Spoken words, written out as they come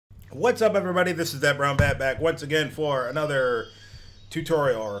What's up, everybody? This is that Brown Bat back once again for another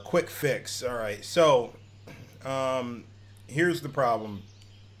tutorial or a quick fix. Alright, so here's the problem.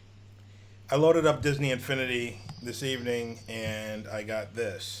 I loaded up Disney Infinity this evening and I got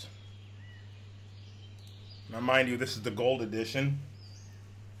this. Now mind you, this is the gold edition.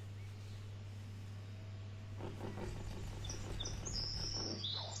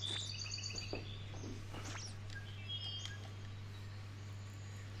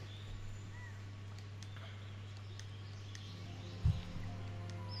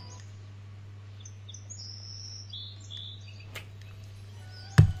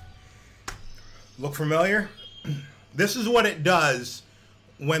 Look familiar? This is what it does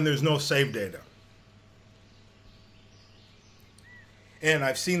when there's no save data. And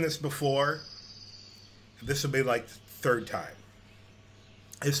I've seen this before. This will be like the third time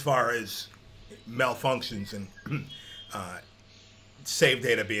as far as malfunctions and save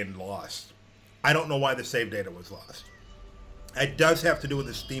data being lost. I don't know why the save data was lost. It does have to do with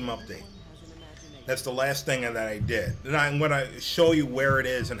the Steam update. That's the last thing that I did. And I'm going to show you where it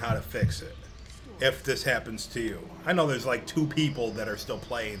is and how to fix it if this happens to you. I know there's like 2 people that are still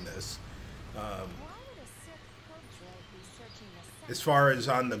playing this. As far as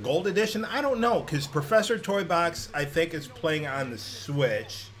on the gold edition, I don't know, because Professor Toybox I think is playing on the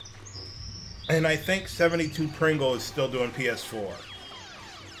Switch, and I think 72 Pringle is still doing PS4.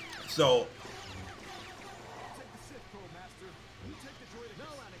 So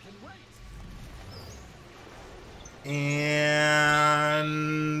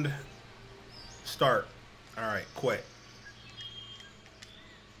and start. Alright, quit.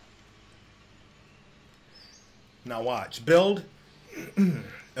 Now watch. Build.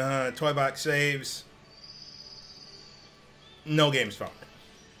 Toybox saves. No games found.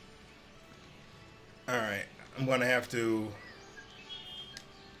 Alright, I'm going to have to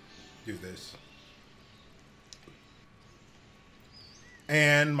do this.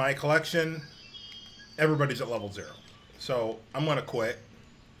 And my collection, everybody's at level 0. So I'm going to quit.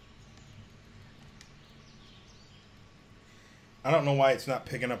 I don't know why it's not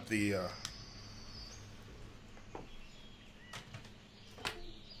picking up the I'm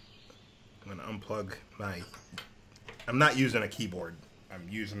going to unplug my... I'm not using a keyboard. I'm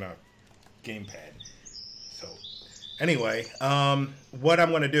using a gamepad. So, anyway, what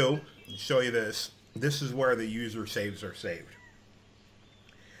I'm going to do is show you this. This is where the user saves are saved.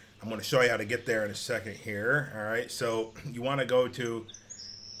 I'm going to show you how to get there in a second here. Alright, so you want to go to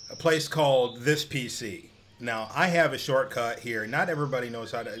a place called This PC. Now, I have a shortcut here. Not everybody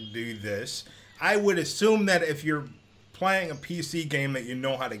knows how to do this. I would assume that if you're playing a PC game that you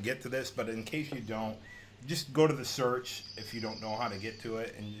know how to get to this, but in case you don't, just go to the search if you don't know how to get to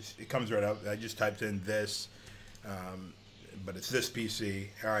it, and it comes right up. I just typed in this, but it's This PC.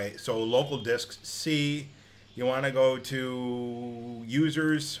 All right, so local disk C. You want to go to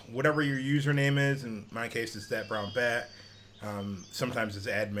users, whatever your username is. In my case, it's That Brown Bat. Sometimes it's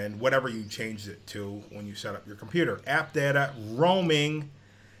admin, whatever you changed it to when you set up your computer. App data, roaming,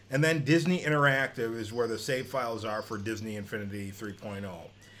 and then Disney Interactive is where the save files are for Disney Infinity 3.0.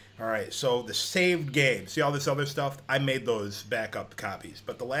 Alright, so the saved game. See all this other stuff? I made those backup copies.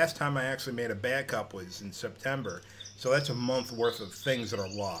 But the last time I actually made a backup was in September. So that's a month worth of things that are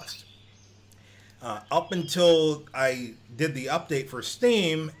lost. Up until I did the update for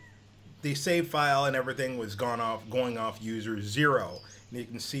Steam, the save file and everything was going off user 0. And you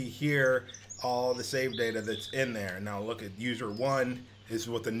can see here all the save data that's in there. Now look at user 1 is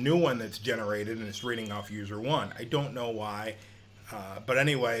with the new one that's generated, and it's reading off user 1. I don't know why, but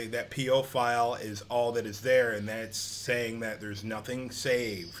anyway, that PO file is all that is there, and that's saying that there's nothing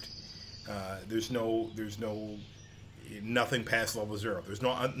saved. There's nothing past level 0. There's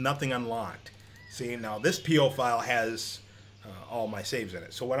nothing unlocked. See, now this PO file has all my saves in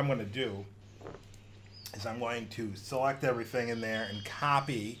it. So what I'm going to do is I'm going to select everything in there and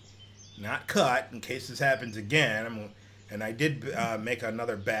copy, not cut, in case this happens again. And I did make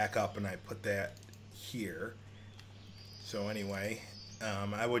another backup, and I put that here. So anyway,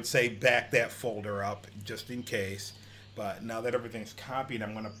 I would say back that folder up just in case. But now that everything's copied,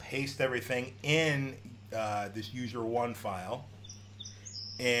 I'm going to paste everything in this user 1 file.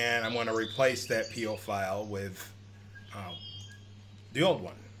 And I'm going to replace that PO file with the old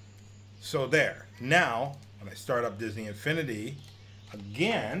one. So there. Now, when I start up Disney Infinity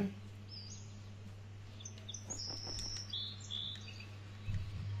again,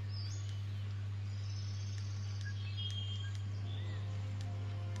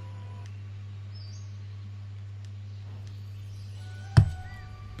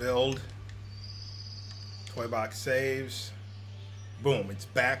 build, Toybox saves, boom, it's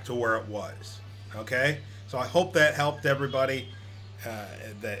back to where it was. Okay? So I hope that helped everybody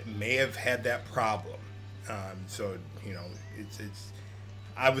that may have had that problem. So, you know, it's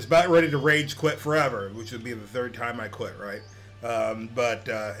I was about ready to rage quit forever, which would be the third time I quit, right?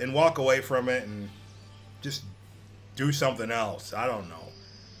 And walk away from it and just do something else. I don't know.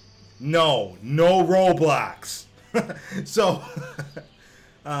 No Roblox. So,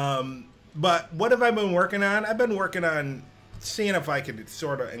 but what have I been working on? I've been working on seeing if I could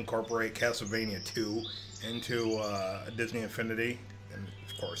sort of incorporate Castlevania 2 into Disney Infinity. And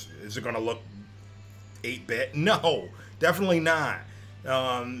of course, is it going to look 8-bit? No, definitely not.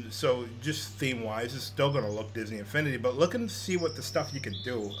 So just theme-wise, it's still going to look Disney Infinity, but looking to see what the stuff you can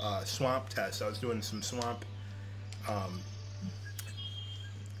do. Swamp tests. I was doing some swamp,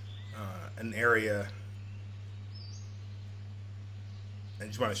 an area. I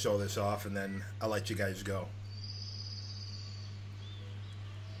just want to show this off, and then I'll let you guys go.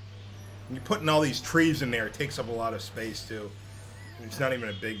 When you're putting all these trees in there, it takes up a lot of space, too. It's not even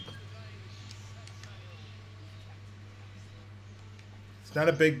a big... It's not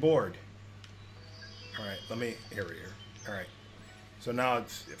a big board. All right, let me... Here we are. All right. So now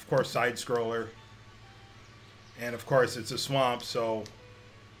it's, of course, side-scroller. And, of course, it's a swamp, so...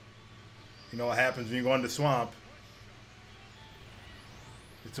 You know what happens when you go into swamp.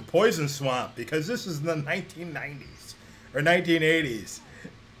 It's a poison swamp, because this is the 1990s. Or 1980s.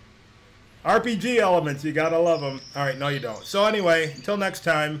 RPG elements, you gotta love them. All right, no you don't. So anyway, until next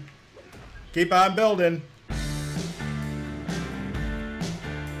time, keep on building.